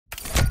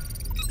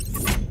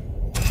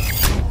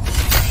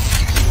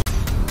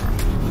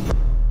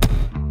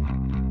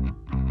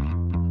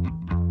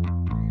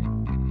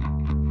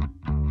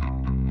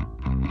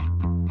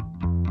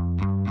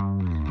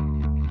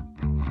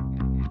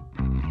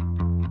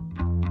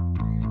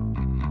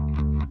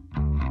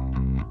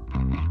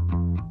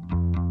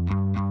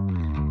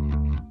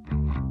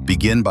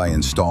Begin by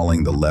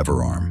installing the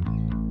lever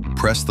arm.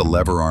 Press the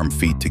lever arm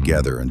feet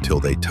together until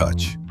they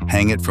touch.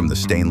 Hang it from the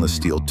stainless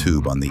steel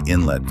tube on the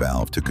inlet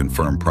valve to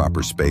confirm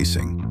proper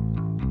spacing.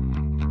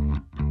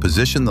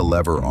 Position the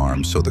lever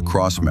arm so the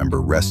cross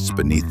member rests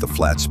beneath the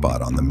flat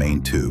spot on the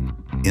main tube.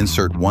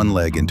 Insert one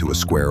leg into a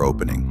square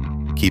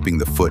opening, keeping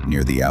the foot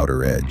near the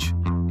outer edge.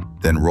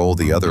 Then roll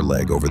the other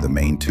leg over the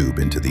main tube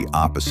into the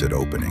opposite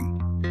opening.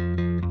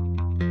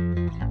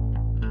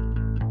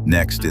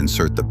 Next,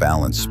 insert the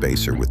balance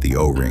spacer with the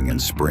O-ring and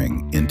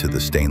spring into the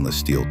stainless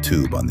steel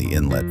tube on the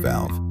inlet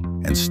valve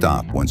and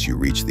stop once you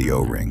reach the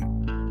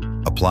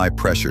O-ring. Apply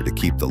pressure to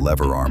keep the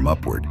lever arm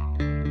upward.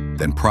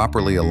 Then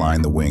properly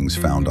align the wings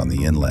found on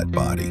the inlet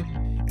body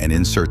and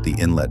insert the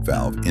inlet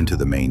valve into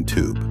the main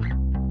tube.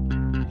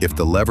 If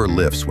the lever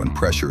lifts when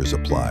pressure is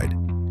applied,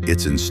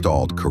 it's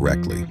installed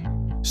correctly.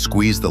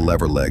 Squeeze the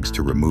lever legs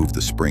to remove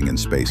the spring and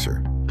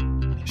spacer.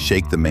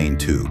 Shake the main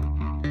tube.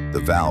 The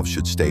valve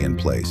should stay in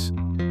place.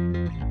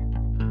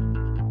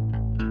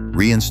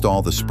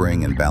 Reinstall the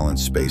spring and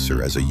balance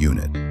spacer as a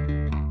unit.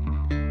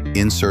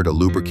 Insert a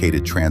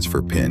lubricated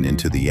transfer pin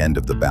into the end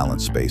of the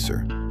balance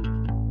spacer.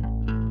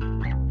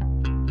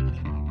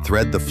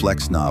 Thread the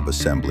flex knob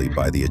assembly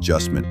by the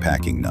adjustment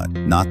packing nut,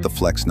 not the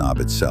flex knob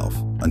itself,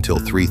 until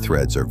 3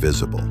 threads are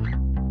visible.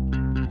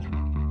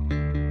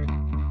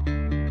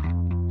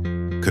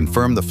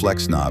 Confirm the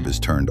flex knob is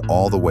turned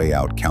all the way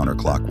out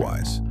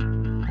counterclockwise.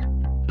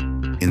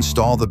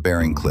 Install the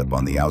bearing clip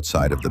on the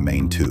outside of the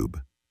main tube.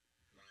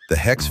 The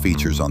hex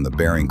features on the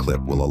bearing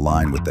clip will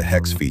align with the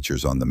hex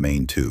features on the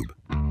main tube.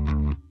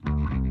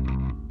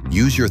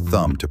 Use your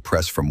thumb to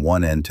press from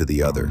one end to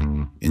the other,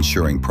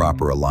 ensuring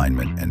proper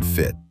alignment and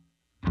fit.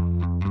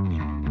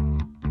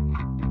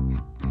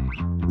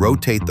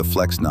 Rotate the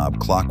flex knob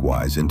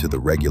clockwise into the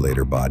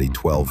regulator body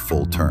 12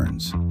 full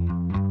turns.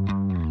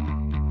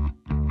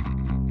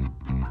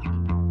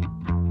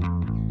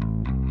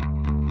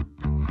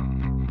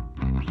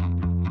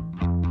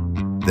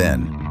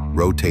 Then,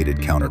 rotate it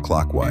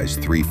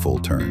counterclockwise 3 full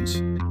turns.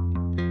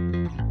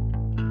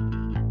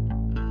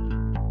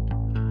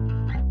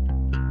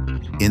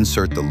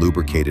 Insert the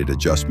lubricated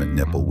adjustment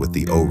nipple with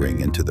the O-ring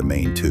into the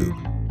main tube.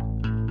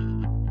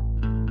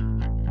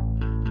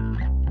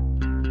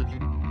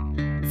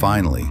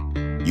 Finally,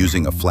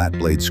 using a flat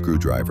blade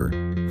screwdriver,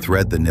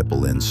 thread the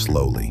nipple in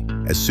slowly.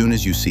 As soon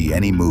as you see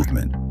any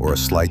movement or a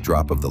slight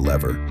drop of the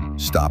lever,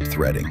 stop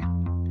threading.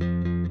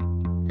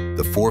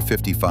 The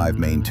 455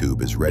 main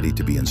tube is ready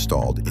to be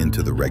installed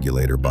into the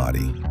regulator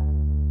body.